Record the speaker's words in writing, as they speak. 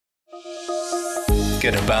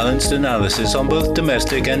Get a balanced analysis on both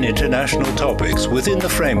domestic and international topics within the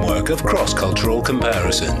framework of cross-cultural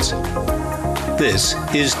comparisons. This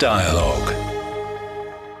is Dialogue.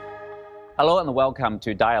 Hello and welcome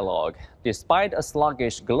to Dialogue. Despite a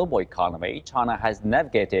sluggish global economy, China has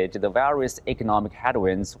navigated the various economic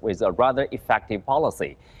headwinds with a rather effective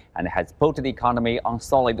policy and has put the economy on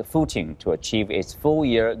solid footing to achieve its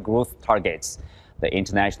full-year growth targets. The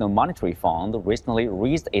International Monetary Fund recently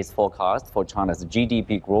raised its forecast for China's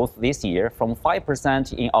GDP growth this year from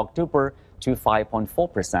 5% in October to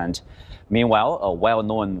 5.4%. Meanwhile, a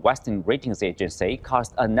well-known Western ratings agency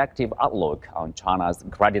cast a negative outlook on China's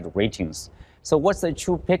credit ratings. So what's the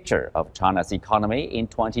true picture of China's economy in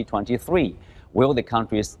 2023? Will the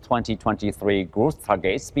country's 2023 growth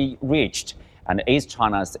targets be reached? And is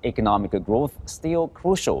China's economic growth still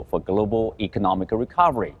crucial for global economic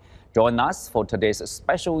recovery? Join us for today's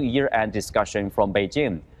special year-end discussion from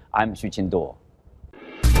Beijing. I'm Xu Qinduo.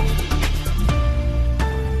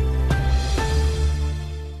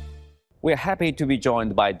 We're happy to be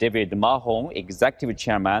joined by David Ma Hong, Executive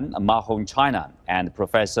Chairman, Ma Hong China, and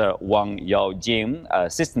Professor Wang Yaojing,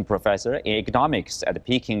 Assistant Professor in Economics at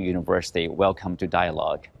Peking University. Welcome to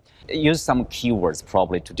Dialogue. Use some keywords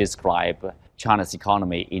probably to describe China's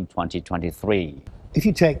economy in 2023. If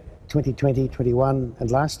you take 2020, 21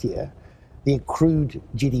 and last year, the accrued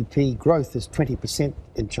GDP growth is 20%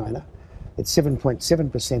 in China. It's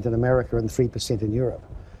 7.7% in America and 3% in Europe.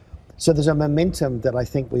 So there's a momentum that I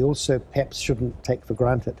think we also perhaps shouldn't take for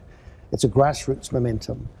granted. It's a grassroots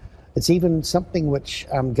momentum. It's even something which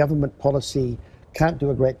government policy can't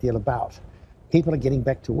do a great deal about. People are getting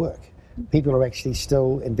back to work. People are actually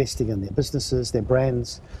still investing in their businesses, their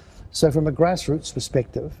brands. So from a grassroots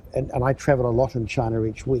perspective, and I travel a lot in China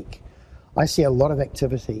each week, I see a lot of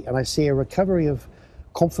activity and I see a recovery of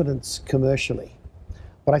confidence commercially.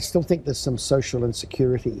 But I still think there's some social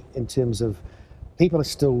insecurity in terms of people are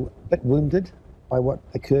still a bit wounded by what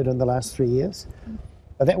occurred in the last 3 years.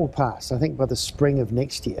 But that will pass. I think by the spring of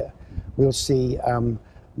next year, we'll see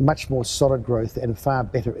much more solid growth and far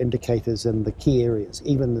better indicators in the key areas,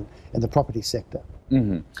 even in the property sector.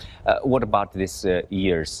 Mm-hmm. What about this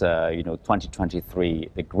year's,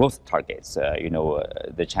 2023, the growth targets?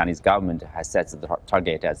 The Chinese government has set the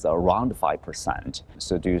target as around 5%.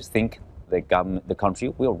 So do you think the country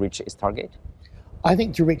will reach its target? I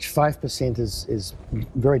think to reach 5% is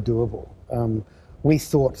very doable. We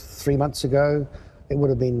thought 3 months ago it would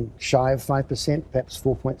have been shy of 5%, perhaps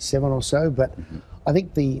 4.7 or so, but I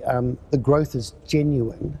think the growth is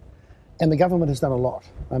genuine and the government has done a lot.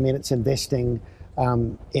 I mean, it's investing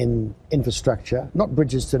in infrastructure, not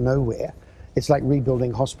bridges to nowhere. It's like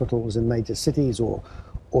rebuilding hospitals in major cities or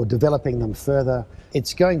developing them further.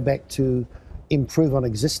 It's going back to improve on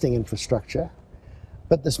existing infrastructure.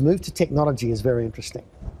 But this move to technology is very interesting.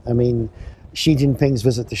 I mean, Xi Jinping's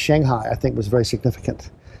visit to Shanghai, I think, was very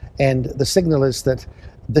significant. And the signal is that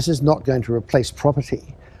this is not going to replace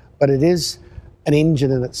property, but it is an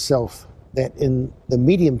engine in itself that in the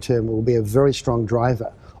medium term will be a very strong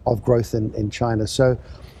driver of growth in China. So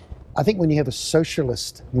I think when you have a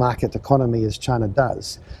socialist market economy as China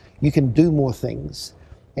does, you can do more things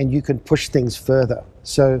and you can push things further.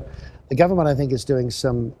 So the government, I think, is doing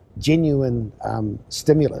some genuine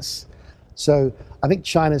stimulus. So I think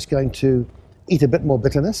China's going to eat a bit more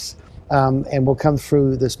bitterness and will come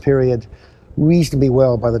through this period reasonably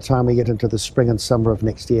well by the time we get into the spring and summer of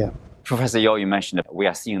next year. Professor Yao, you mentioned we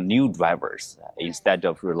are seeing new drivers instead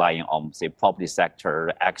of relying on, say, property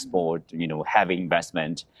sector, export, heavy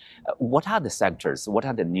investment. What are the sectors? What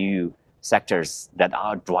are the new sectors that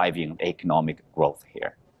are driving economic growth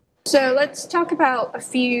here? So let's talk about a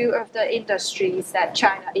few of the industries that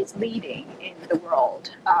China is leading in the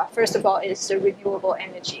world. First of all is the renewable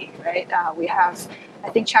energy, right? I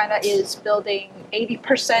think China is building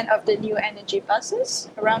 80% of the new energy buses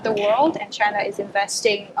around the world, and China is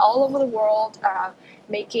investing all over the world,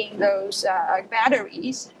 making those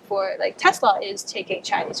batteries for, like Tesla is taking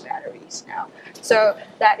Chinese batteries now. So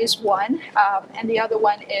that is one, and the other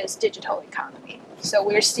one is digital economy. So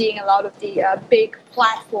we're seeing a lot of the big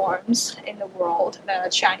platforms in the world,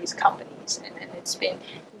 Chinese companies, and it's been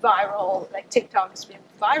viral, like TikTok has been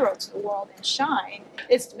viral to the world and shine.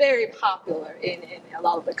 It's very popular in a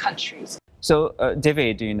lot of the countries. So,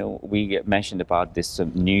 David, we mentioned about this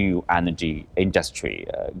new energy industry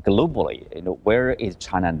globally. Where is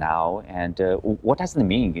China now, and what does it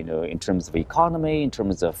mean, in terms of economy, in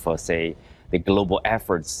terms of, say, the global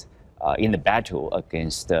efforts in the battle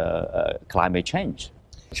against climate change?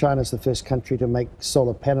 China is the first country to make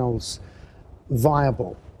solar panels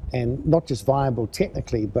viable, and not just viable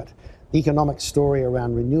technically, but the economic story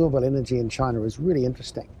around renewable energy in China is really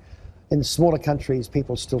interesting. In smaller countries,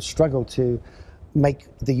 people still struggle to make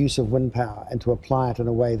the use of wind power and to apply it in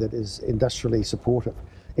a way that is industrially supportive.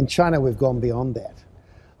 In China, we've gone beyond that.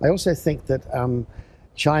 I also think that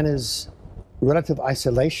China's relative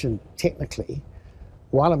isolation, technically,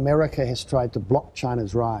 while America has tried to block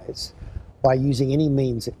China's rise by using any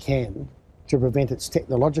means it can to prevent its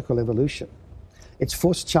technological evolution, it's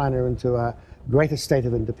forced China into a greater state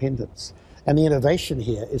of independence. And the innovation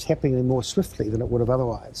here is happening more swiftly than it would have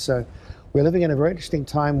otherwise. So we're living in a very interesting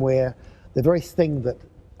time where the very thing that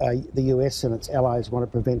the US and its allies want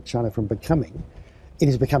to prevent China from becoming, it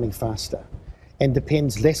is becoming faster and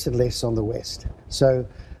depends less and less on the West. So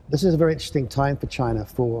this is a very interesting time for China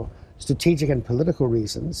for strategic and political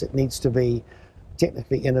reasons. It needs to be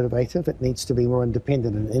technically innovative. It needs to be more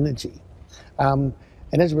independent in energy.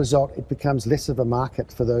 And as a result, it becomes less of a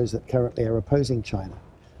market for those that currently are opposing China.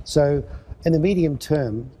 So in the medium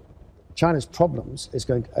term, China's problems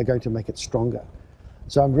are going to make it stronger.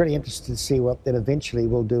 So I'm really interested to see what that eventually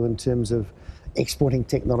will do in terms of exporting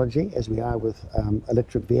technology, as we are with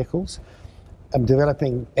electric vehicles,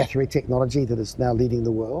 developing battery technology that is now leading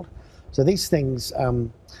the world. So these things,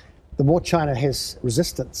 the more China has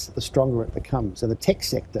resistance, the stronger it becomes. And the tech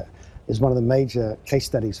sector is one of the major case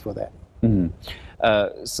studies for that. Mm-hmm.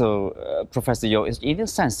 Professor Yeo, in a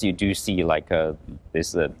sense, you do see like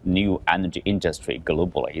this new energy industry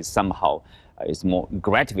globally is somehow is more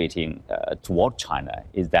gravitating toward China.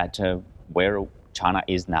 Is that where China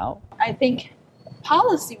is now? I think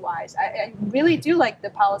policy-wise, I really do like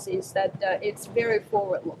the policies that it's very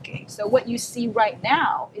forward-looking. So what you see right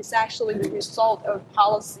now is actually the result of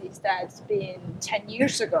policies that's been 10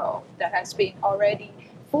 years ago that has been already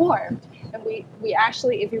formed. And we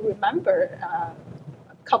actually, if you remember, a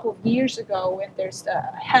couple of years ago when there's a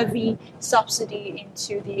heavy subsidy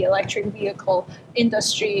into the electric vehicle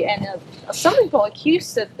industry, and some people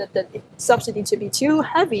accused the subsidy to be too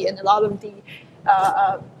heavy, and a lot of the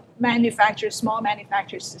manufacturers, small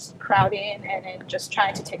manufacturers, just crowd in and just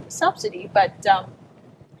trying to take the subsidy. But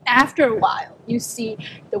after a while, you see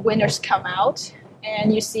the winners come out,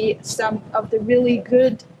 and you see some of the really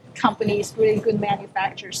good companies, really good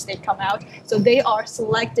manufacturers, they come out. So they are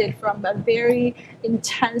selected from a very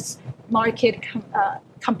intense market,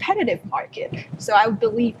 competitive market. So I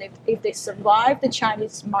believe that if they survive the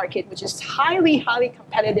Chinese market, which is highly, highly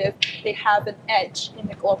competitive, they have an edge in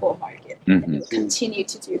the global market. Mm-hmm. And they will continue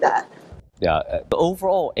to do that. Yeah, the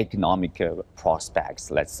overall economic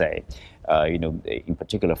prospects, let's say, in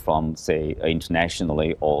particular from, say,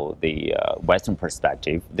 internationally or the Western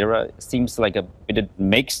perspective, seems like a bit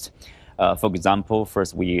mixed. For example,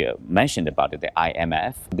 first we mentioned about the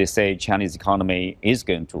IMF. They say Chinese economy is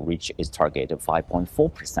going to reach its target of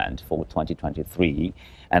 5.4% for 2023.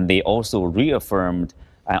 And they also reaffirmed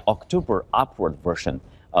an October upward version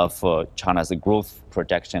of China's growth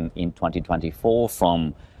projection in 2024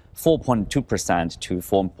 from 4.2% to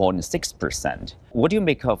 4.6%. What do you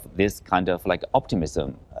make of this kind of like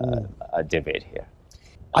optimism, David, here?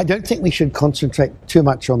 I don't think we should concentrate too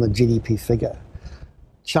much on the GDP figure.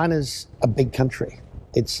 China's a big country.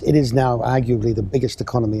 It is now arguably the biggest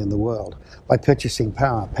economy in the world. By purchasing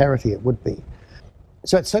power, parity it would be.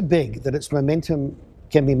 So it's so big that its momentum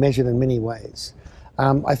can be measured in many ways.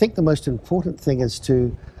 I think the most important thing is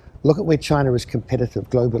to look at where China is competitive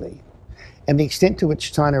globally, and the extent to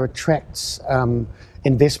which China attracts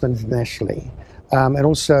investment internationally, and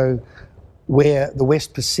also where the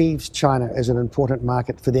West perceives China as an important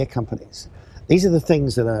market for their companies. These are the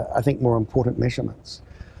things that are, I think, more important measurements.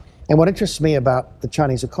 And what interests me about the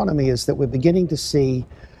Chinese economy is that we're beginning to see,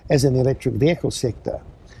 as in the electric vehicle sector,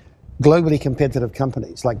 globally competitive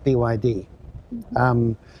companies like BYD.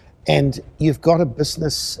 And you've got a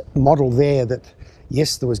business model there that,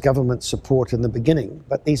 yes, there was government support in the beginning,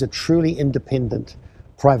 but these are truly independent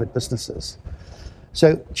private businesses.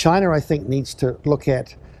 So China, I think, needs to look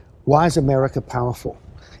at, why is America powerful?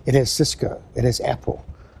 It has Cisco, it has Apple,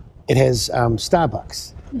 it has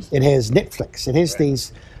Starbucks, it has Netflix, it has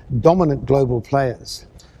these dominant global players.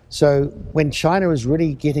 So when China is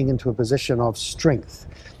really getting into a position of strength,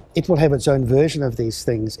 it will have its own version of these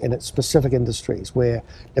things in its specific industries where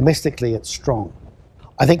domestically it's strong.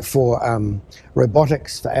 I think for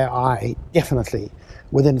robotics, for AI, definitely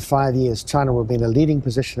within 5 years, China will be in a leading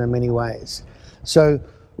position in many ways. So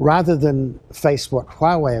rather than face what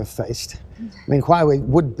Huawei have faced, I mean, Huawei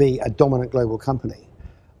would be a dominant global company,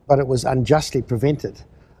 but it was unjustly prevented,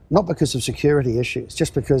 not because of security issues,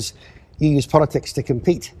 just because you use politics to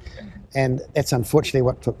compete. And that's unfortunately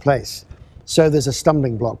what took place. So there's a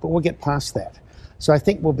stumbling block, but we'll get past that. So I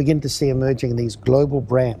think we'll begin to see emerging these global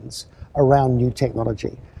brands around new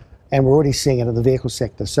technology. And we're already seeing it in the vehicle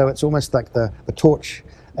sector. So it's almost like the torch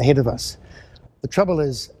ahead of us. The trouble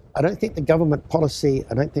is, I don't think the government policy,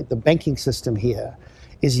 I don't think the banking system here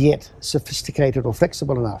is yet sophisticated or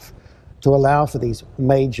flexible enough to allow for these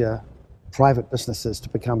major private businesses to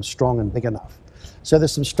become strong and big enough. So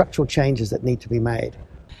there's some structural changes that need to be made.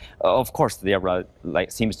 Of course, there are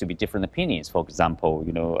seems to be different opinions. For example,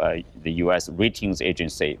 the U.S. ratings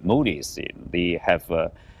agency Moody's, they have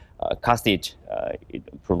casted, it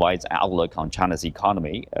provides an outlook on China's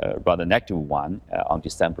economy, rather negative one, on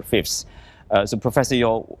December 5th. So, Professor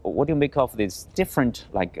Yao, what do you make of this different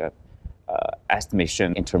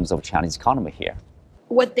estimation in terms of Chinese economy here?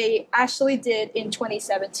 What they actually did in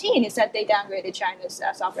 2017 is that they downgraded China's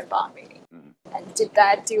sovereign bond rating. And did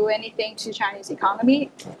that do anything to Chinese economy?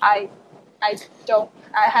 I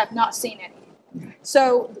have not seen any.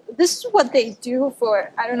 So this is what they do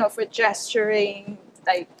for, I don't know, for gesturing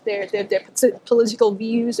like their political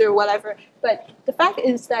views or whatever. But the fact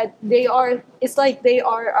is that it's like they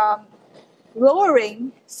are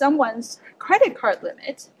lowering someone's credit card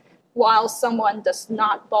limit while someone does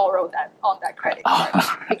not borrow that on that credit card,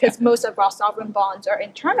 because most of our sovereign bonds are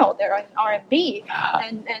internal, they're in RMB,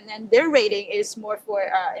 and their rating is more for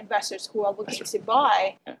investors who are looking to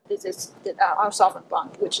buy our sovereign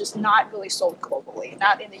bond, which is not really sold globally,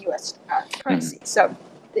 not in the U.S. currency. So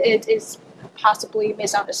it is possibly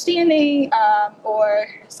misunderstanding or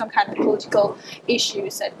some kind of political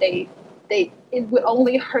issues that it would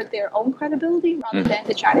only hurt their own credibility rather than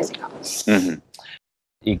the Chinese economy.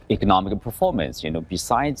 Economic performance,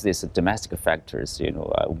 besides these domestic factors,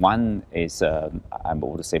 one is, I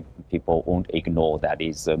would say people won't ignore, that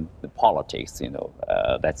is the politics,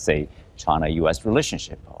 let's say China-U.S.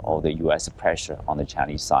 relationship or the U.S. pressure on the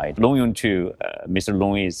Chinese side. Long Yong-chu, Mr.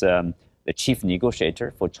 Long is the chief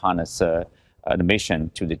negotiator for China's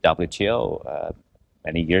admission to the WTO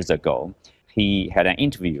many years ago. He had an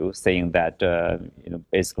interview saying that,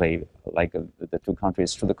 basically, the two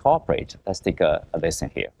countries should cooperate. Let's take a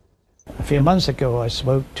listen here. A few months ago, I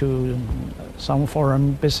spoke to some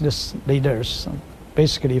foreign business leaders,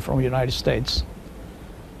 basically from the United States.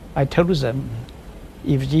 I told them,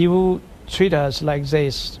 if you treat us like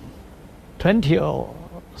this 20 or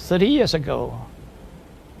 30 years ago,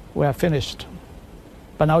 we are finished.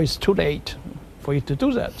 But now it's too late for you to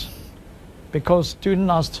do that, because during the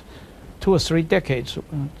last 2 or 3 decades,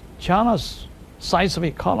 China's size of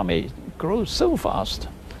economy grew so fast.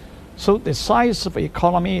 So the size of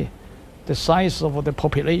economy, the size of the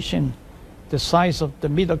population, the size of the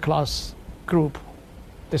middle class group,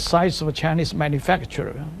 the size of Chinese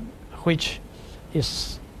manufacturer, which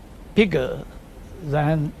is bigger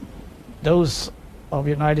than those of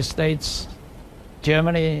United States,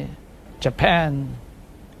 Germany, Japan,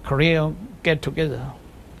 Korea get together.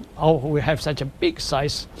 Oh, we have such a big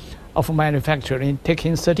size of manufacturing,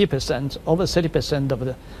 taking 30%, over 30%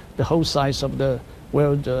 of the whole size of the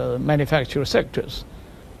world manufacturing sectors.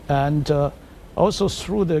 And also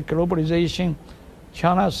through the globalization,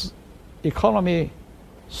 China's economy,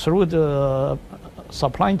 through the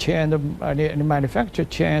supply chain and the manufacturing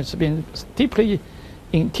chain, has been deeply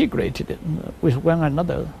integrated with one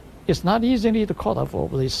another. It's not easily to cut off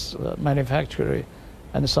of this manufacturing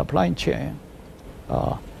and supply chain.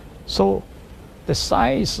 So the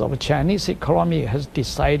size of Chinese economy has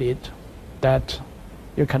decided that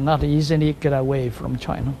you cannot easily get away from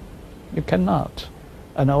China. You cannot.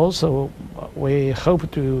 And also, we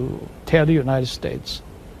hope to tell the United States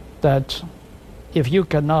that if you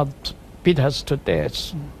cannot beat us to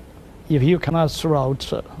death, if you cannot throw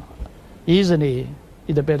out easily,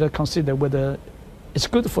 you'd better consider whether it's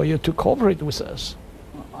good for you to cooperate with us.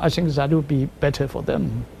 I think that would be better for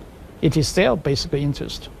them. It is their basic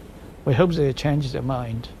interest. We hope they change their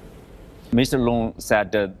mind. Mr. Long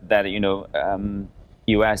said that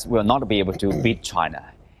U.S. will not be able to beat China,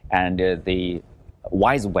 and the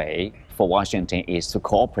wise way for Washington is to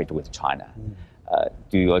cooperate with China.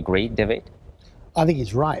 Do you agree, David? I think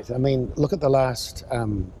he's right. I mean, look at the last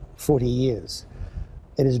 40 years.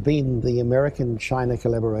 It has been the American-China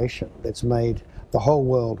collaboration that's made the whole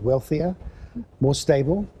world wealthier, more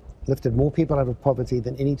stable, lifted more people out of poverty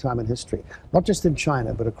than any time in history, not just in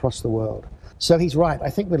China, but across the world. So he's right. I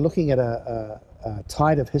think we're looking at a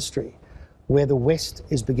tide of history where the West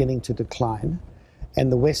is beginning to decline,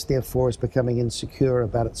 and the West, therefore, is becoming insecure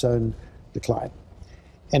about its own decline.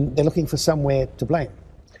 And they're looking for somewhere to blame,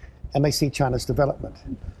 and they see China's development.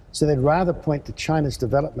 So they'd rather point to China's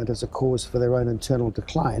development as a cause for their own internal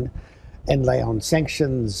decline and lay on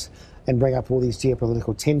sanctions and bring up all these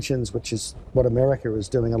geopolitical tensions, which is what America is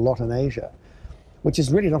doing a lot in Asia, which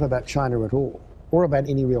is really not about China at all. or about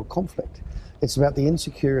any real conflict. It's about the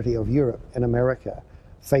insecurity of Europe and America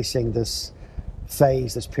facing this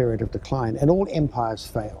phase, this period of decline. And all empires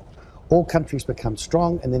fail. All countries become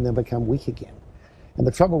strong and then they become weak again. And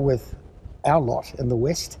the trouble with our lot in the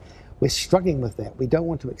West, we're struggling with that. We don't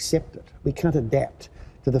want to accept it. We can't adapt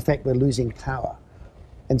to the fact we're losing power.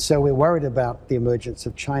 And so we're worried about the emergence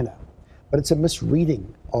of China. But it's a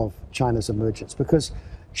misreading of China's emergence because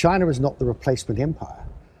China is not the replacement empire.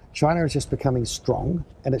 China is just becoming strong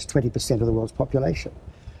and it's 20% of the world's population.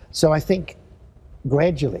 So I think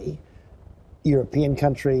gradually European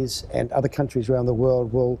countries and other countries around the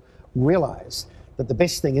world will realize that the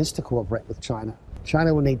best thing is to cooperate with China.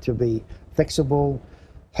 China will need to be flexible,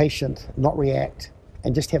 patient, not react,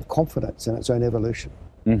 and just have confidence in its own evolution.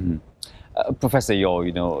 Mm-hmm. Professor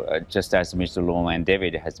Yeo, just as Mr. Long and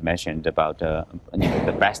David has mentioned about the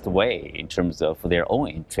best way in terms of their own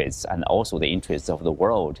interests and also the interests of the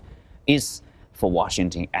world is for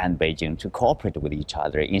Washington and Beijing to cooperate with each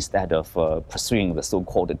other instead of pursuing the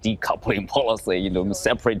so-called decoupling policy,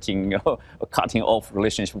 separating, cutting off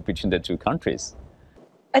relationship between the two countries.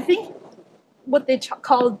 I think what they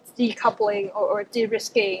call decoupling or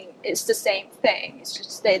de-risking is the same thing. It's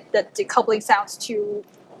just that decoupling sounds too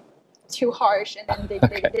harsh, and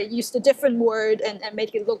then they used a different word and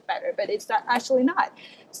make it look better, but it's actually not.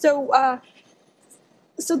 So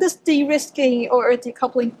this de-risking or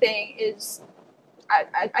decoupling thing is,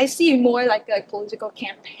 I see more like a political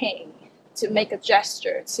campaign to make a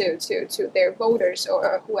gesture to their voters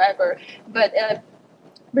or whoever. But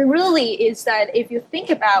really is that if you think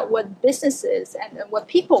about what businesses and what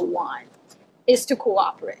people want is to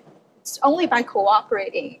cooperate. It's only by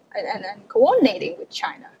cooperating and coordinating with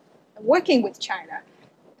China, working with China,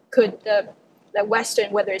 could the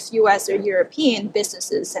Western, whether it's U.S. or European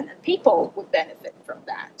businesses and people would benefit from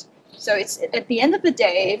that. So it's at the end of the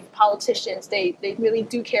day, politicians, they really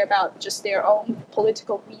do care about just their own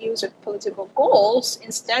political views or political goals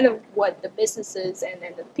instead of what the businesses and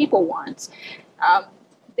the people want.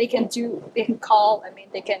 They can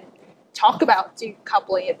talk about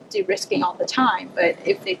decoupling and de-risking all the time, but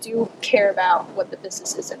if they do care about what the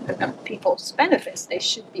businesses and people's benefits, they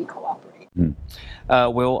should be cooperating.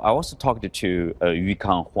 Well, I also talked to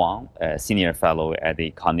Yukang Huang, a senior fellow at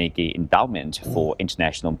the Carnegie Endowment for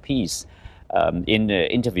International Peace. In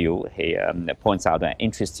the interview, he points out an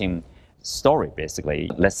interesting story, basically.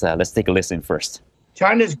 Let's take a listen first.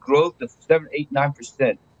 China's growth of 7, 8,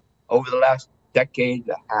 9% over the last decade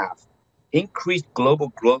and a half increased global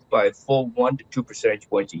growth by a full 1 to 2 percentage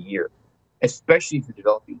points a year, especially for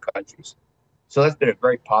developing countries. So that's been a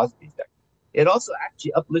very positive effect. It also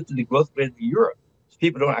actually uplifted the growth rate of Europe.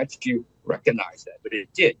 People don't actually recognize that, but it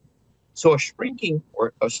did. So a shrinking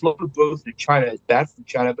or a slower growth in China is bad for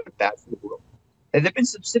China, but bad for the world. And there have been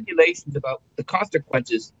some simulations about the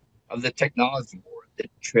consequences of the technology war, the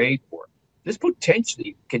trade war. This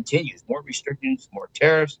potentially continues. More restrictions, more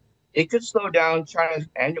tariffs. It could slow down China's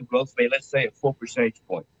annual growth rate, let's say a full percentage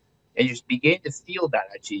point. And you begin to feel that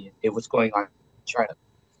actually in what's going on in China.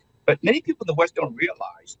 But many people in the West don't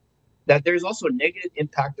realize that there's also a negative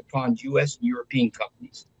impact upon U.S. and European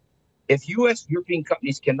companies. If U.S. European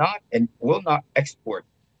companies cannot and will not export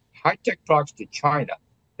high-tech products to China,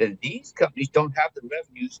 then these companies don't have the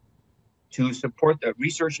revenues to support the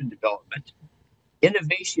research and development.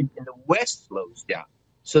 Innovation in the West slows down.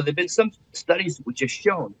 So there have been some studies which have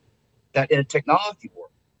shown that in a technology war,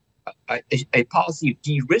 a policy of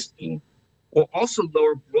de-risking will also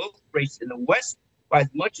lower growth rates in the West by as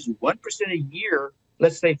much as 1% a year,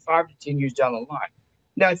 let's say 5 to 10 years down the line.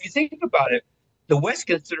 Now, if you think about it, the West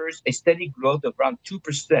considers a steady growth of around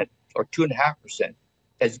 2% or 2.5%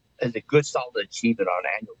 as a good solid achievement on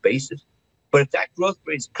an annual basis. But if that growth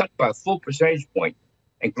rate is cut by a full percentage point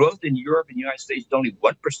and growth in Europe and the United States is only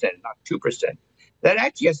 1%, not 2%, that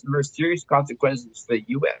actually has some very serious consequences for the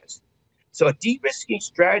U.S. So a de-risking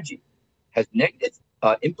strategy has negative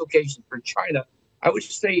implications for China, I would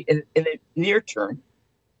say in the near term,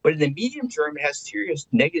 but in the medium term, it has serious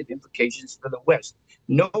negative implications for the West.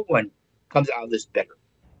 No one comes out of this better.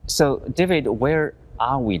 So, David, where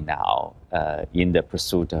are we now in the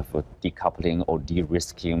pursuit of decoupling or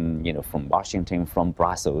de-risking, from Washington, from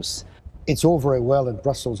Brussels? It's all very well in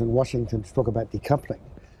Brussels and Washington to talk about decoupling.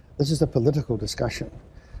 This is a political discussion.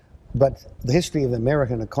 But the history of the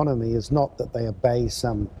American economy is not that they obey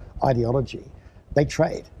some ideology. They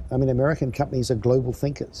trade. I mean, American companies are global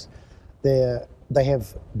thinkers. They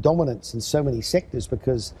have dominance in so many sectors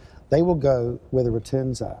because they will go where the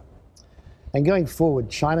returns are. And going forward,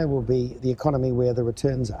 China will be the economy where the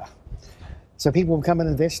returns are. So people will come and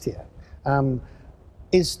invest here.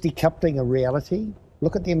 Is decoupling a reality?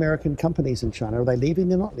 look at the American companies in China. Are they leaving?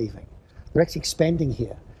 They're not leaving. They're actually expanding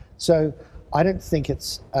here. So I don't think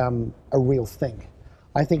it's a real thing.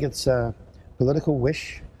 I think it's a political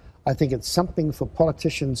wish. I think it's something for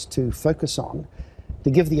politicians to focus on to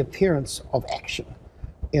give the appearance of action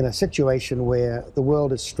in a situation where the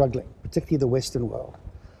world is struggling, particularly the Western world.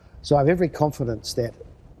 So I have every confidence that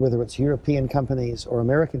whether it's European companies or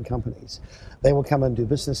American companies, they will come and do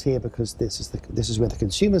business here because this is where the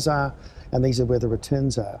consumers are and these are where the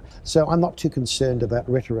returns are. So I'm not too concerned about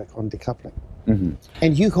rhetoric on decoupling. Mm-hmm.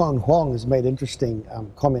 And Yuhong Huang has made interesting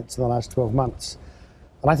comments in the last 12 months.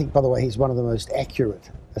 And I think, by the way, he's one of the most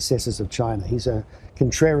accurate assessors of China. He's a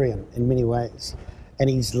contrarian in many ways, and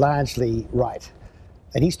he's largely right.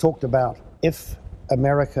 And he's talked about if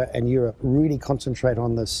America and Europe really concentrate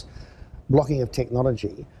on this blocking of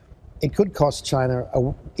technology, it could cost China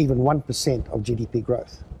even 1% of GDP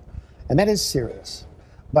growth. And that is serious.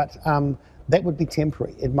 But that would be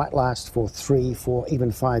temporary. It might last for 3, 4,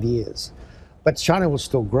 even 5 years. But China will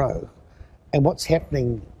still grow. And what's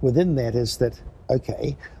happening within that is that,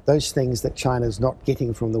 okay, those things that China's not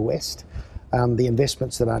getting from the West, the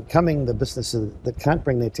investments that aren't coming, the businesses that can't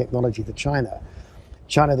bring their technology to China,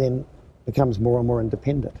 China then becomes more and more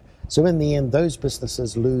independent. So in the end, those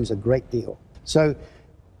businesses lose a great deal. So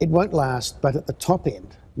it won't last, but at the top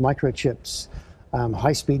end, microchips,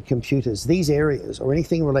 high-speed computers, these areas, or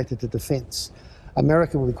anything related to defense,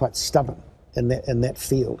 America will be quite stubborn in that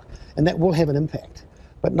field. And that will have an impact,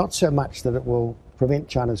 but not so much that it will prevent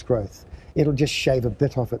China's growth. It'll just shave a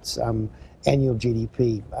bit off its annual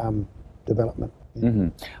GDP development. Mm-hmm.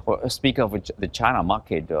 Well, speaking of the China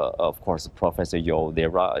market, of course, Professor Yo,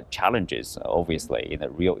 there are challenges, obviously, in the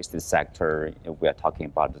real estate sector. We are talking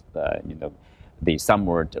about, the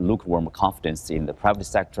somewhat lukewarm confidence in the private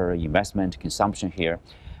sector, investment, consumption here.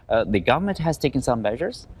 The government has taken some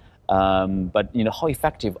measures, but how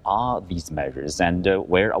effective are these measures, and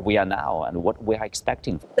where we are now, and what we are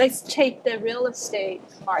expecting? Let's take the real estate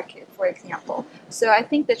market, for example. So I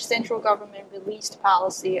think the central government released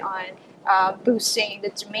policy on boosting the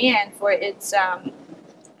demand for its,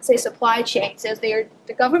 say, supply chain. So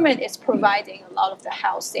the government is providing a lot of the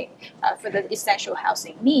housing for the essential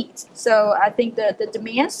housing needs. So I think the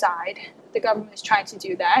demand side, the government is trying to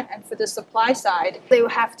do that. And for the supply side, they will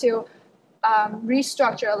have to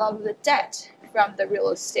restructure a lot of the debt from the real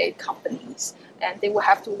estate companies. And they will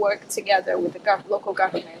have to work together with the local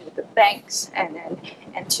government, with the banks, and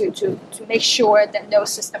to make sure that no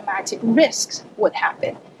systematic risks would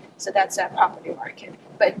happen. So that's a property market.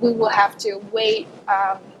 But we will have to wait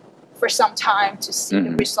for some time to see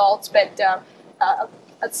the results. But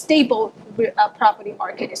a stable property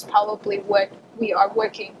market is probably what we are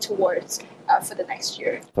working towards for the next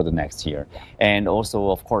year. For the next year. And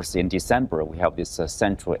also, of course, in December, we have this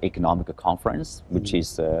Central Economic Conference, which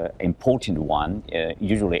is an important one.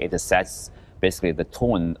 Usually it sets basically the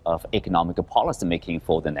tone of economic policy making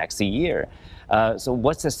for the next year. So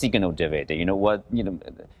what's the signal, David?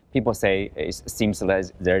 People say it seems like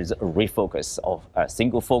there's a refocus of a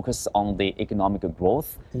single focus on the economic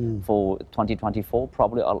growth for 2024.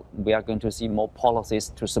 Probably we are going to see more policies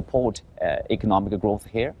to support economic growth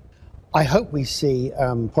here. I hope we see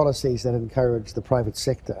policies that encourage the private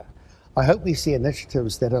sector. I hope we see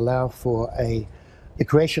initiatives that allow for the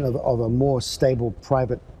creation of a more stable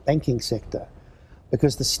private banking sector,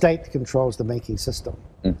 because the state controls the banking system.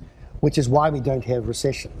 Which is why we don't have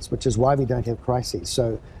recessions, which is why we don't have crises.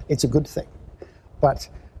 So it's a good thing. But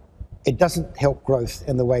it doesn't help growth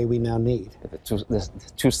in the way we now need. There's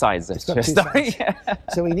two sides. It's got two sides.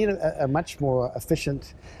 So we need a much more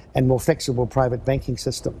efficient and more flexible private banking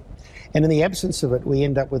system. And in the absence of it, we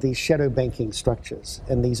end up with these shadow banking structures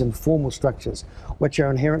and these informal structures, which are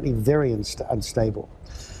inherently very unstable.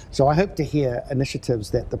 So I hope to hear initiatives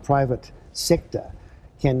that the private sector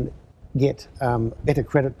can get better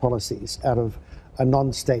credit policies out of a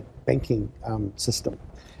non-state banking system.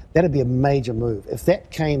 That'd be a major move. If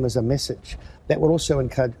that came as a message, that would also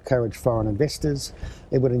encourage foreign investors.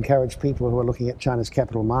 It would encourage people who are looking at China's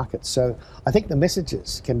capital markets. So I think the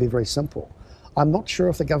messages can be very simple. I'm not sure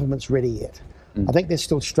if the government's ready yet. I think they're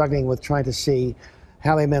still struggling with trying to see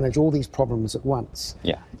how they manage all these problems at once.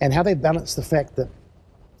 And how they balance the fact that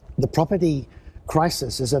the property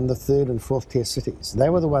crisis is in the 3rd and 4th tier cities. They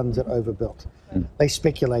were the ones that overbuilt. They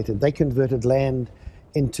speculated. They converted land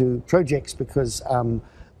into projects because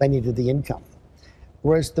they needed the income.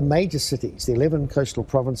 Whereas the major cities, the 11 coastal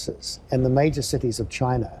provinces and the major cities of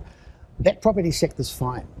China, that property sector's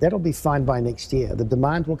fine. That'll be fine by next year. The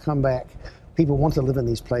demand will come back. People want to live in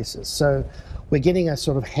these places. So we're getting a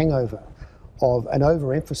sort of hangover of an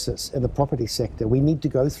overemphasis in the property sector. We need to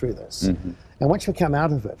go through this. And once we come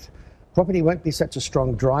out of it, property won't be such a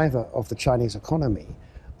strong driver of the Chinese economy,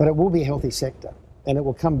 but it will be a healthy sector. And it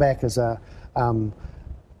will come back as a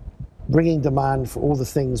bringing demand for all the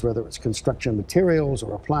things, whether it's construction materials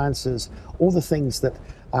or appliances, all the things that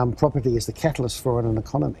property is the catalyst for in an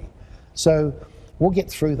economy. So we'll get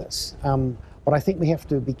through this. But I think we have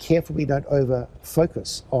to be careful we don't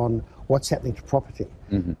over-focus on what's happening to property.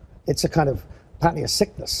 It's a kind of partly a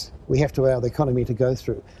sickness we have to allow the economy to go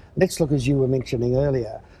through. Let's look, as you were mentioning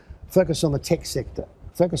earlier, focus on the tech sector,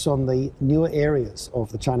 focus on the newer areas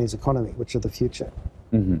of the Chinese economy, which are the future.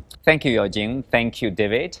 Thank you, Yao-Jing. Thank you,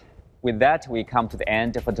 David. With that, we come to the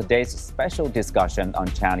end for today's special discussion on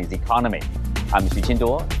Chinese economy. I'm Xu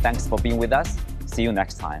Qinduo. Thanks for being with us. See you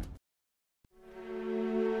next time.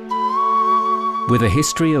 With a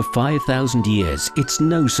history of 5,000 years, it's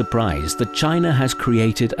no surprise that China has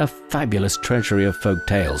created a fabulous treasury of folk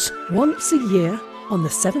tales. Once a year, on the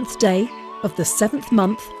 7th day of the 7th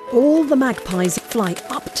month, all the magpies fly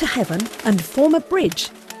up to heaven and form a bridge.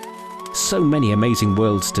 So many amazing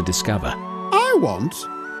worlds to discover. I want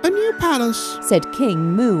a new palace, said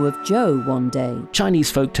King Mu of Zhou one day.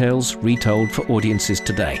 Chinese folk tales retold for audiences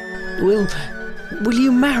today. Will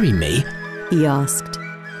you marry me? He asked.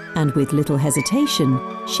 And with little hesitation,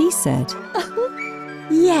 she said,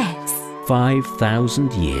 yes.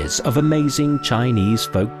 5,000 years of amazing Chinese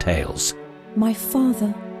folk tales. My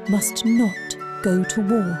father must not go to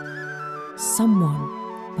war.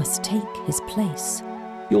 Someone must take his place.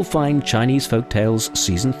 You'll find Chinese Folk Tales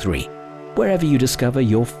Season 3, wherever you discover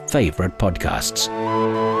your favorite podcasts.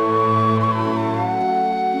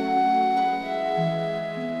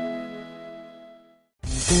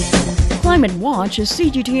 Climate Watch is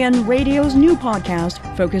CGTN Radio's new podcast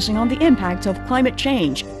focusing on the impact of climate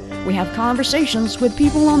change. We have conversations with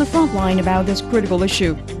people on the front line about this critical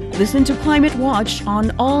issue. Listen to Climate Watch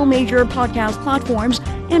on all major podcast platforms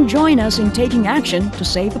and join us in taking action to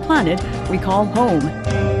save the planet we call home.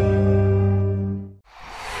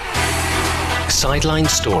 Sideline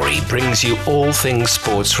Story brings you all things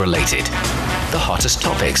sports related. The hottest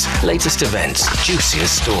topics, latest events,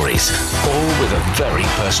 juiciest stories, all with a very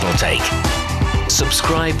personal take.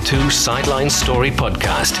 Subscribe to Sideline Story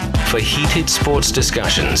Podcast for heated sports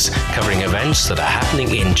discussions covering events that are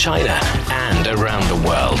happening in China and around the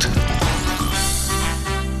world.